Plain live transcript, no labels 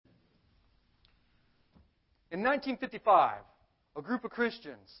In 1955, a group of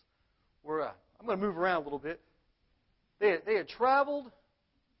Christians were, I'm going to move around a little bit. They had traveled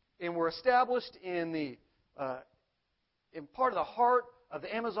and were established in part of the heart of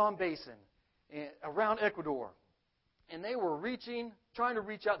the Amazon basin around Ecuador. And they were trying to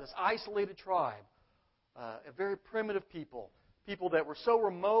reach out this isolated tribe, a very primitive people that were so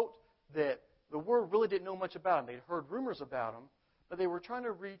remote that the world really didn't know much about them. They'd heard rumors about them, but they were trying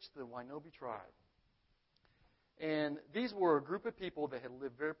to reach the Wainobi tribe. And these were a group of people that had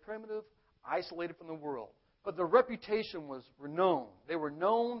lived very primitive, isolated from the world. But their reputation was renowned. They were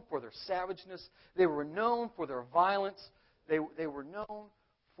known for their savageness. They were known for their violence. They were known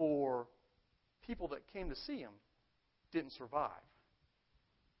for people that came to see them didn't survive.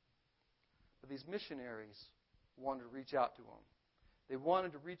 But these missionaries wanted to reach out to them. They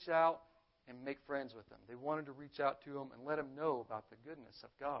wanted to reach out and make friends with them. They wanted to reach out to them and let them know about the goodness of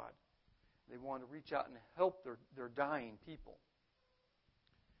God. They wanted to reach out and help their dying people.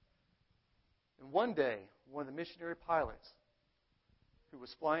 And one day, one of the missionary pilots who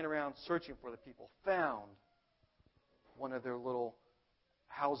was flying around searching for the people found one of their little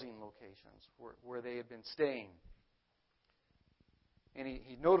housing locations where they had been staying. And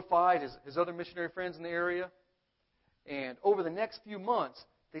he notified his other missionary friends in the area. And over the next few months,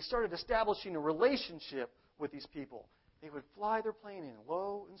 they started establishing a relationship with these people. They would fly their plane in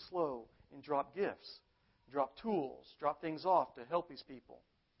low and slow and drop gifts, drop tools, drop things off to help these people.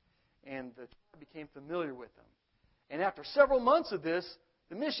 And the tribe became familiar with them. And after several months of this,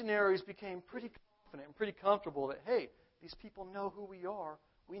 the missionaries became pretty confident and pretty comfortable that, hey, these people know who we are.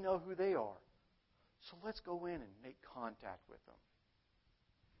 We know who they are. So let's go in and make contact with them.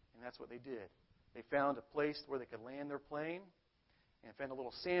 And that's what they did. They found a place where they could land their plane and found a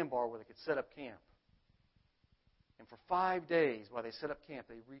little sandbar where they could set up camp. And for 5 days while they set up camp,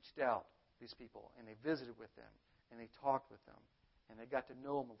 they reached out to these people and they visited with them and they talked with them and they got to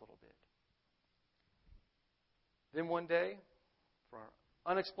know them a little bit. Then one day, for an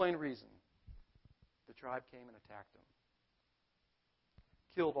unexplained reason, the tribe came and attacked them.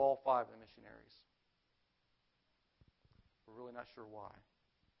 Killed all 5 of the missionaries. We're really not sure why.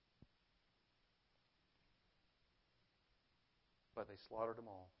 But they slaughtered them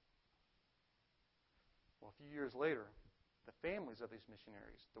all. Well, a few years later, the families of these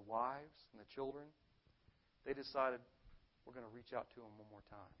missionaries, the wives and the children, they decided we're going to reach out to them one more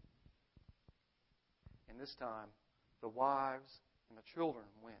time. And this time, the wives and the children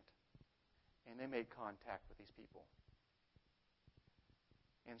went, and they made contact with these people.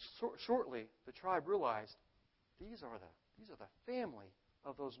 And shortly, the tribe realized these are the family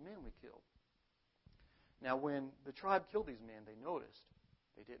of those men we killed. Now, when the tribe killed these men, they noticed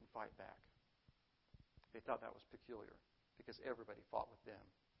they didn't fight back. They thought that was peculiar because everybody fought with them.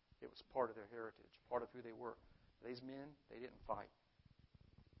 It was part of their heritage, part of who they were. These men, they didn't fight.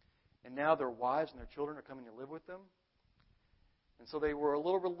 And now their wives and their children are coming to live with them. And so they were a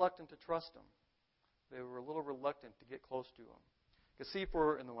little reluctant to trust them. They were a little reluctant to get close to them. Because see,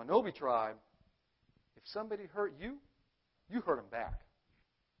 in the Wainobi tribe, if somebody hurt you, you hurt them back.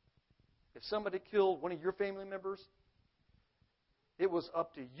 If somebody killed one of your family members, it was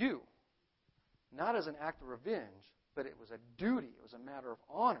up to you. Not as an act of revenge, but it was a duty. It was a matter of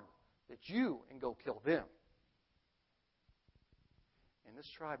honor that you and go kill them. And this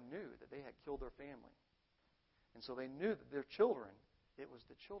tribe knew that they had killed their family. And so they knew that their children, it was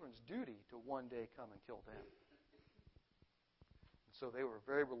the children's duty to one day come and kill them. And so they were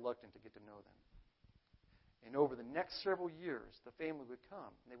very reluctant to get to know them. And over the next several years, the family would come,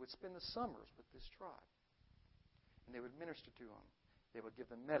 and they would spend the summers with this tribe. And they would minister to them. They would give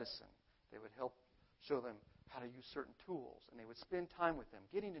them medicine. They would help show them how to use certain tools. And they would spend time with them,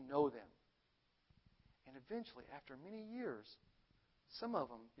 getting to know them. And eventually, after many years, some of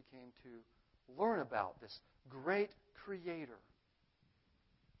them became to learn about this great Creator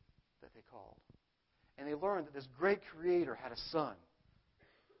that they called. And they learned that this great Creator had a son.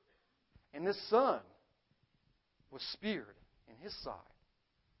 And this son was speared in his side.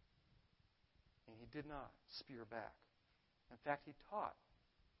 And he did not spear back. In fact, he taught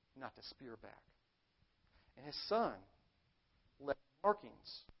not to spear back. And his son left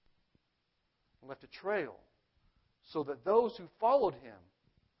markings, left a trail, so that those who followed him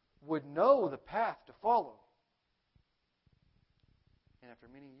would know the path to follow. And after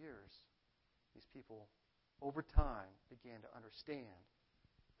many years, these people, over time, began to understand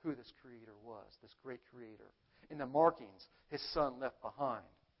who this Creator was, this great Creator. In the markings his son left behind,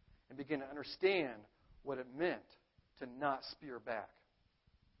 and began to understand what it meant to not spear back.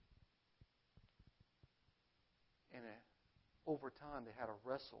 And over time they had a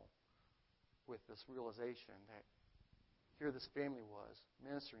wrestle with this realization that here this family was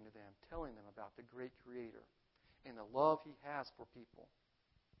ministering to them, telling them about the great Creator and the love He has for people.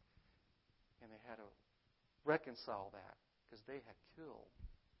 And they had to reconcile that because they had killed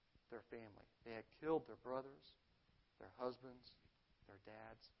their family. They had killed their brothers, their husbands, their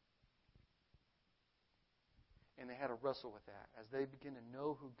dads. And they had to wrestle with that as they began to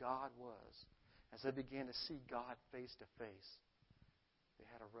know who God was, as they began to see God face to face. They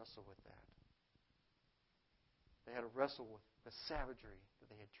had to wrestle with that. They had to wrestle with the savagery that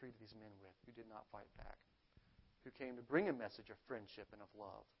they had treated these men with who did not fight back, who came to bring a message of friendship and of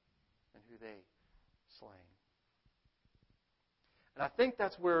love, and who they slain. And I think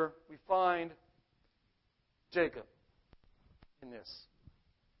that's where we find Jacob in this.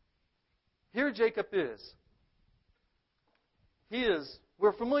 Here Jacob is.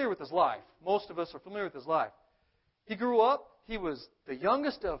 We're familiar with his life. Most of us are familiar with his life. He grew up. He was the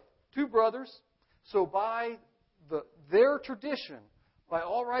youngest of two brothers. So by their tradition, by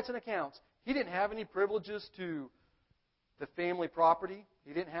all rights and accounts, he didn't have any privileges to the family property.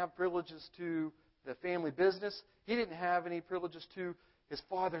 He didn't have privileges to the family business. He didn't have any privileges to his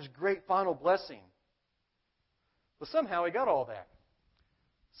father's great final blessing. But somehow he got all that.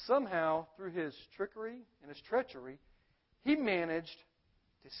 Somehow, through his trickery and his treachery, he managed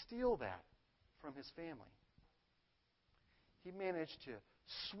to steal that from his family. He managed to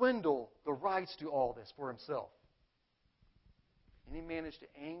swindle the rights to all this for himself. And he managed to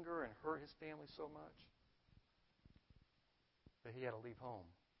anger and hurt his family so much that he had to leave home.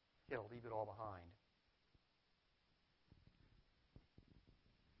 He had to leave it all behind.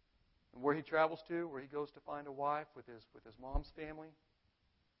 And where he travels to, where he goes to find a wife with his mom's family,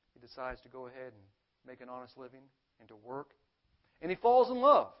 he decides to go ahead and make an honest living and to work. And he falls in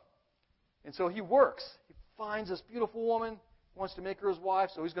love. And so he works. He finds this beautiful woman, wants to make her his wife,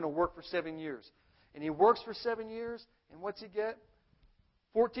 so he's going to work for 7 years. And he works for 7 years, and what's he get?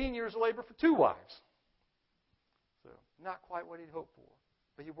 14 years of labor for 2 wives. So not quite what he'd hoped for,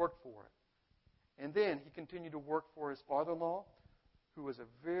 but he worked for it. And then he continued to work for his father-in-law, who was a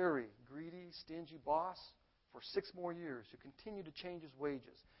very greedy, stingy boss, for 6 more years, who continued to change his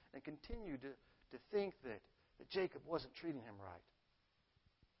wages and continued to think that Jacob wasn't treating him right.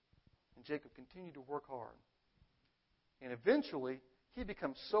 And Jacob continued to work hard. And eventually, he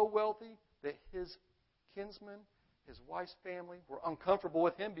becomes so wealthy that his kinsmen, his wife's family, were uncomfortable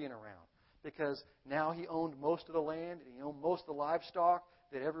with him being around. Because now he owned most of the land and he owned most of the livestock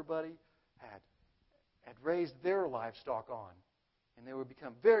that everybody had raised their livestock on. And they would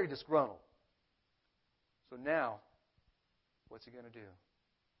become very disgruntled. So now, what's he going to do?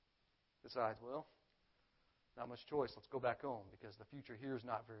 Decides, well, not much choice. Let's go back home because the future here is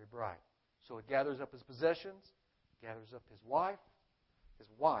not very bright. So he gathers up his possessions, gathers up his wife, his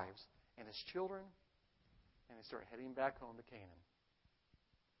wives, and his children, and they start heading back home to Canaan.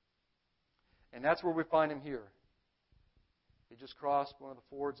 And that's where we find him here. He just crossed one of the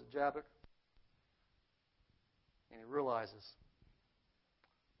fords at Jabbok, and he realizes,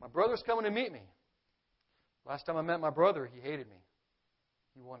 my brother's coming to meet me. Last time I met my brother, he hated me.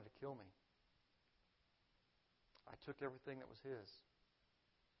 He wanted to kill me. I took everything that was his.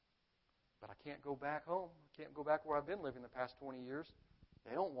 But I can't go back home. I can't go back where I've been living the past 20 years.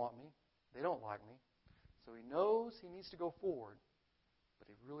 They don't want me. They don't like me. So he knows he needs to go forward, but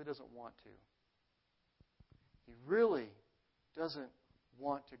he really doesn't want to. He really doesn't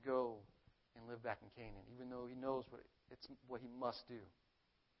want to go and live back in Canaan, even though he knows what he must do.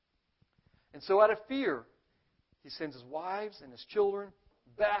 And so out of fear, he sends his wives and his children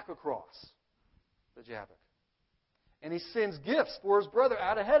back across the Jabbok. And he sends gifts for his brother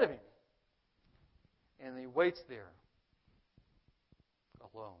out ahead of him. And he waits there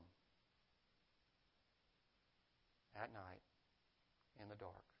alone at night in the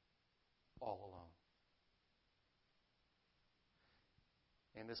dark, all alone.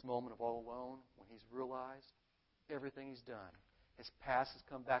 In this moment of all alone, when he's realized everything he's done, his past has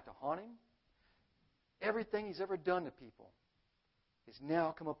come back to haunt him. Everything he's ever done to people has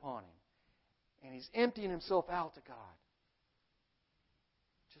now come upon him. And he's emptying himself out to God.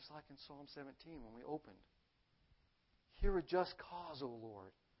 Just like in Psalm 17 when we opened. Hear a just cause, O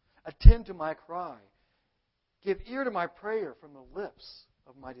Lord. Attend to my cry. Give ear to my prayer from the lips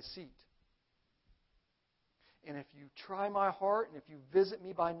of my deceit. And if you try my heart, and if you visit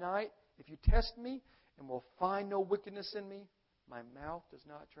me by night, if you test me, and will find no wickedness in me, my mouth does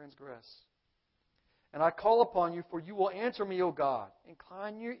not transgress. And I call upon you, for you will answer me, O God.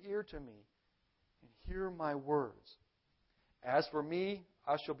 Incline your ear to me, and hear my words. As for me,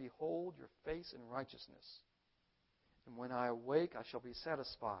 I shall behold your face in righteousness. And when I awake, I shall be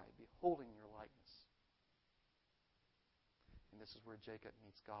satisfied, beholding your likeness. And this is where Jacob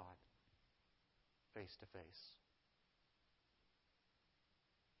meets God face to face.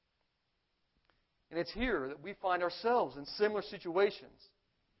 And it's here that we find ourselves in similar situations,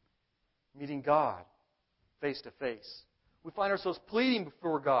 meeting God face to face. We find ourselves pleading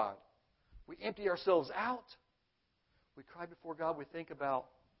before God. We empty ourselves out. We cry before God. We think about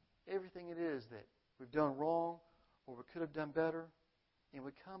everything it is that we've done wrong or we could have done better. And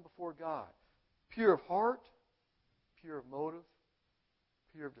we come before God, pure of heart, pure of motive,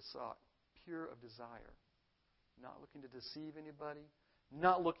 pure of desire. Not looking to deceive anybody,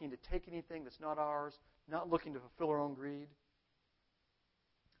 not looking to take anything that's not ours, not looking to fulfill our own greed.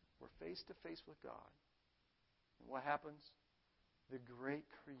 We're face to face with God. And what happens? The great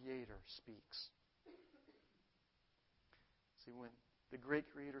Creator speaks. See, when the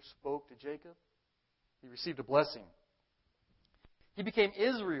great Creator spoke to Jacob, he received a blessing. He became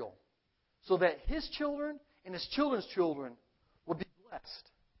Israel so that his children and his children's children would be blessed.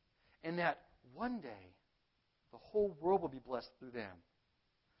 And that one day the whole world will be blessed through them.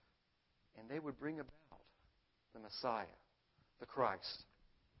 And they would bring about the Messiah, the Christ.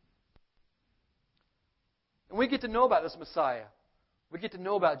 And we get to know about this Messiah. We get to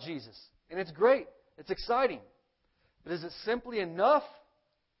know about Jesus. And it's great. It's exciting. But is it simply enough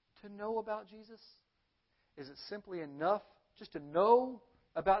to know about Jesus? Is it simply enough just to know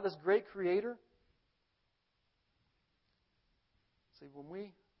about this great Creator? See, when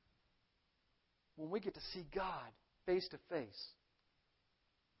we get to see God face to face,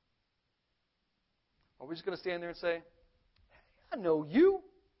 are we just going to stand there and say, I know you.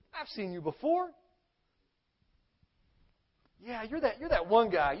 I've seen you before. Yeah, you're that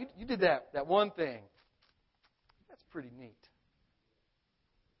one guy. You did that one thing. That's pretty neat.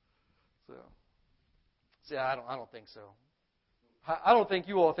 So, see, I don't think so. I don't think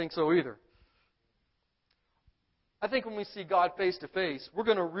you all think so either. I think when we see God face to face, we're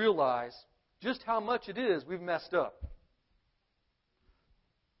going to realize just how much it is we've messed up.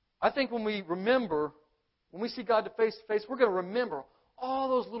 I think when we see God face to face, we're going to remember all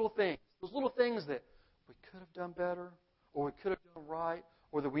those little things that we could have done better, or we could have done right,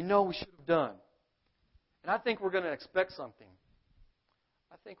 or that we know we should have done. And I think we're going to expect something.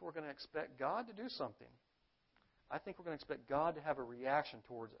 I think we're going to expect God to do something. I think we're going to expect God to have a reaction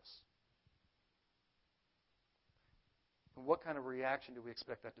towards us. And what kind of reaction do we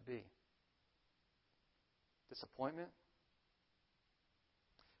expect that to be? Disappointment?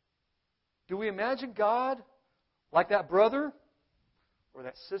 Do we imagine God like that brother or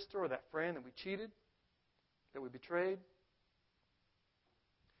that sister or that friend that we cheated, that we betrayed?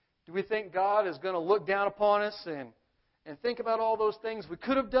 Do we think God is going to look down upon us and think about all those things we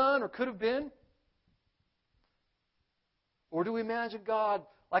could have done or could have been? Or do we imagine God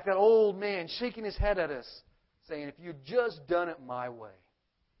like that old man shaking his head at us, saying, if you'd just done it my way?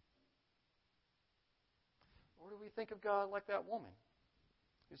 Or do we think of God like that woman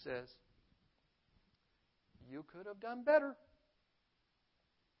who says, you could have done better,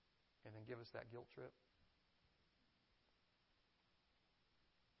 and then give us that guilt trip?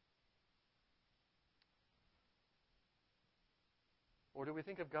 Or do we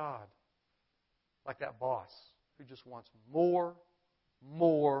think of God like that boss who just wants more,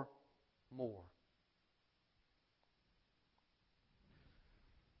 more, more?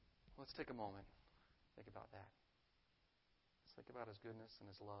 Let's take a moment. Think about that. Let's think about His goodness and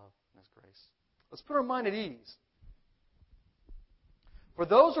His love and His grace. Let's put our mind at ease. For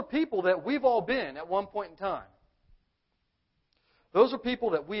those are people that we've all been at one point in time. Those are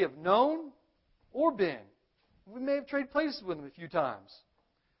people that we have known or been. We may have traded places with them a few times.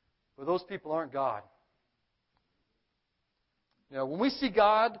 But those people aren't God. Now, when we see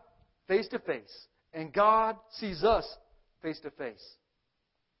God face to face, and God sees us face to face,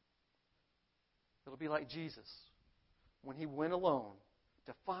 it'll be like Jesus when He went alone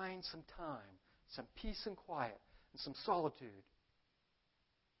to find some time, some peace and quiet, and some solitude.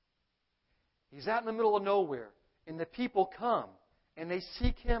 He's out in the middle of nowhere, and the people come, and they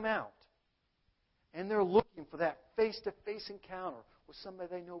seek Him out. And they're looking for that face-to-face encounter with somebody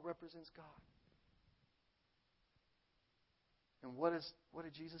they know represents God. And what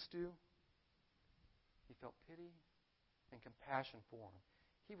did Jesus do? He felt pity and compassion for them.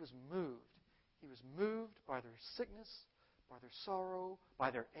 He was moved. He was moved by their sickness, by their sorrow,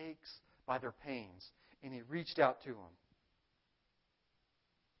 by their aches, by their pains. And He reached out to them.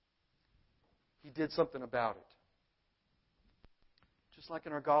 He did something about it. Just like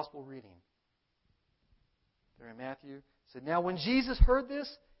in our gospel reading. There in Matthew, it said, now when Jesus heard this,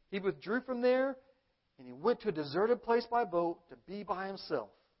 He withdrew from there And he went to a deserted place by boat to be by himself.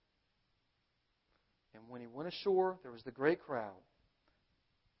 And when he went ashore, there was the great crowd.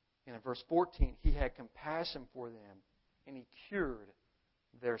 And in verse 14, he had compassion for them, and he cured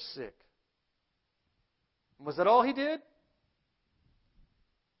their sick. And was that all he did?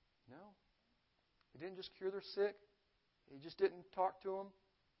 No. He didn't just cure their sick. He just didn't talk to them.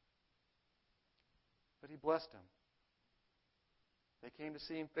 But he blessed them. They came to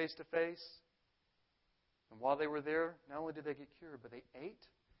see him face to face. And while they were there, not only did they get cured, but they ate,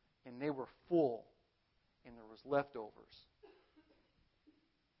 and they were full, and there was leftovers.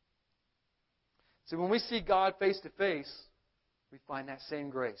 See, when we see God face to face, we find that same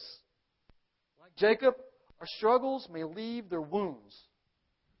grace. Like Jacob, our struggles may leave their wounds.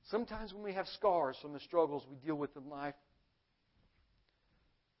 Sometimes when we have scars from the struggles we deal with in life,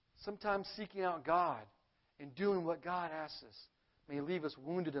 sometimes seeking out God and doing what God asks us may leave us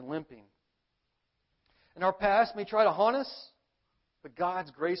wounded and limping. And our past may try to haunt us, but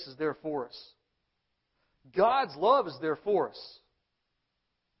God's grace is there for us. God's love is there for us.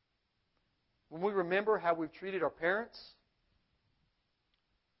 When we remember how we've treated our parents,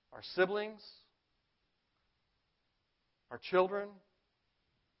 our siblings, our children,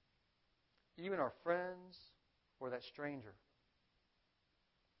 even our friends, or that stranger,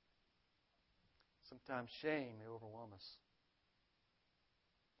 sometimes shame may overwhelm us.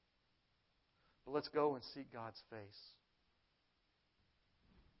 But let's go and seek God's face.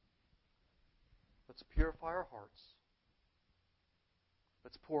 Let's purify our hearts.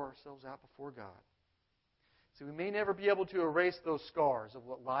 Let's pour ourselves out before God. See, we may never be able to erase those scars of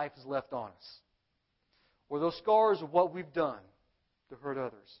what life has left on us, or those scars of what we've done to hurt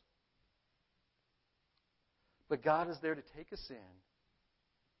others. But God is there to take us in,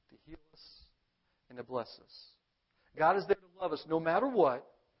 to heal us, and to bless us. God is there to love us no matter what,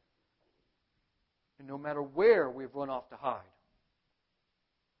 and no matter where we've run off to hide.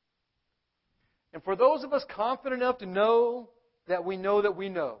 And for those of us confident enough to know that we know that we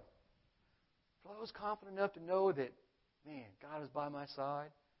know, for those confident enough to know that, man, God is by my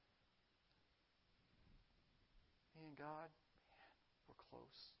side, man, God, man, we're close.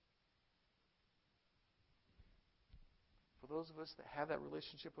 For those of us that have that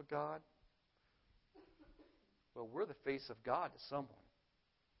relationship with God, well, we're the face of God to someone.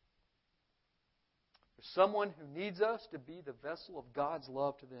 There's someone who needs us to be the vessel of God's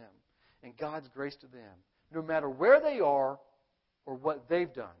love to them and God's grace to them, no matter where they are or what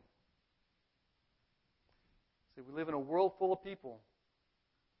they've done. See, we live in a world full of people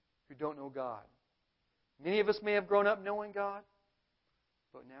who don't know God. Many of us may have grown up knowing God,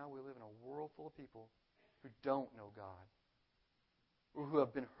 but now we live in a world full of people who don't know God, or who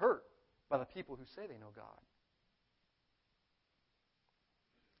have been hurt by the people who say they know God.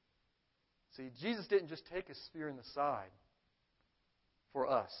 See, Jesus didn't just take a spear in the side for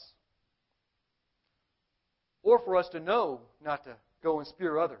us, or for us to know not to go and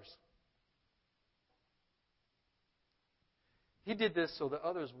spear others. He did this so that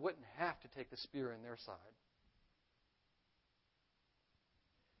others wouldn't have to take the spear in their side.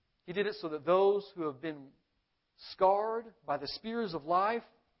 He did it so that those who have been scarred by the spears of life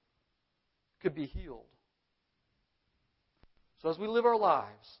could be healed. So as we live our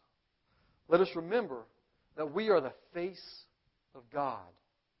lives, let us remember that we are the face of God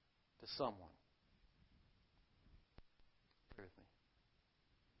to someone. Pray with me.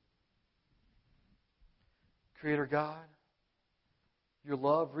 Creator God, your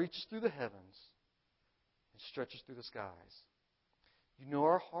love reaches through the heavens and stretches through the skies. You know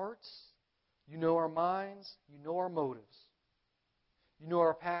our hearts. You know our minds. You know our motives. You know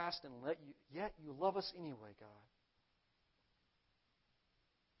our past, and yet you love us anyway, God.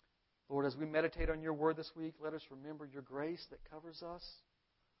 Lord, as we meditate on your word this week, let us remember your grace that covers us.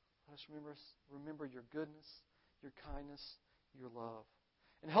 Let us remember your goodness, your kindness, your love.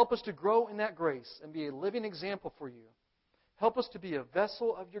 And help us to grow in that grace and be a living example for you. Help us to be a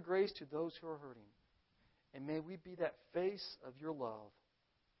vessel of your grace to those who are hurting. And may we be that face of your love,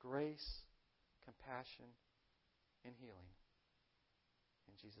 grace, compassion, and healing.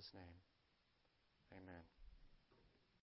 In Jesus' name, amen.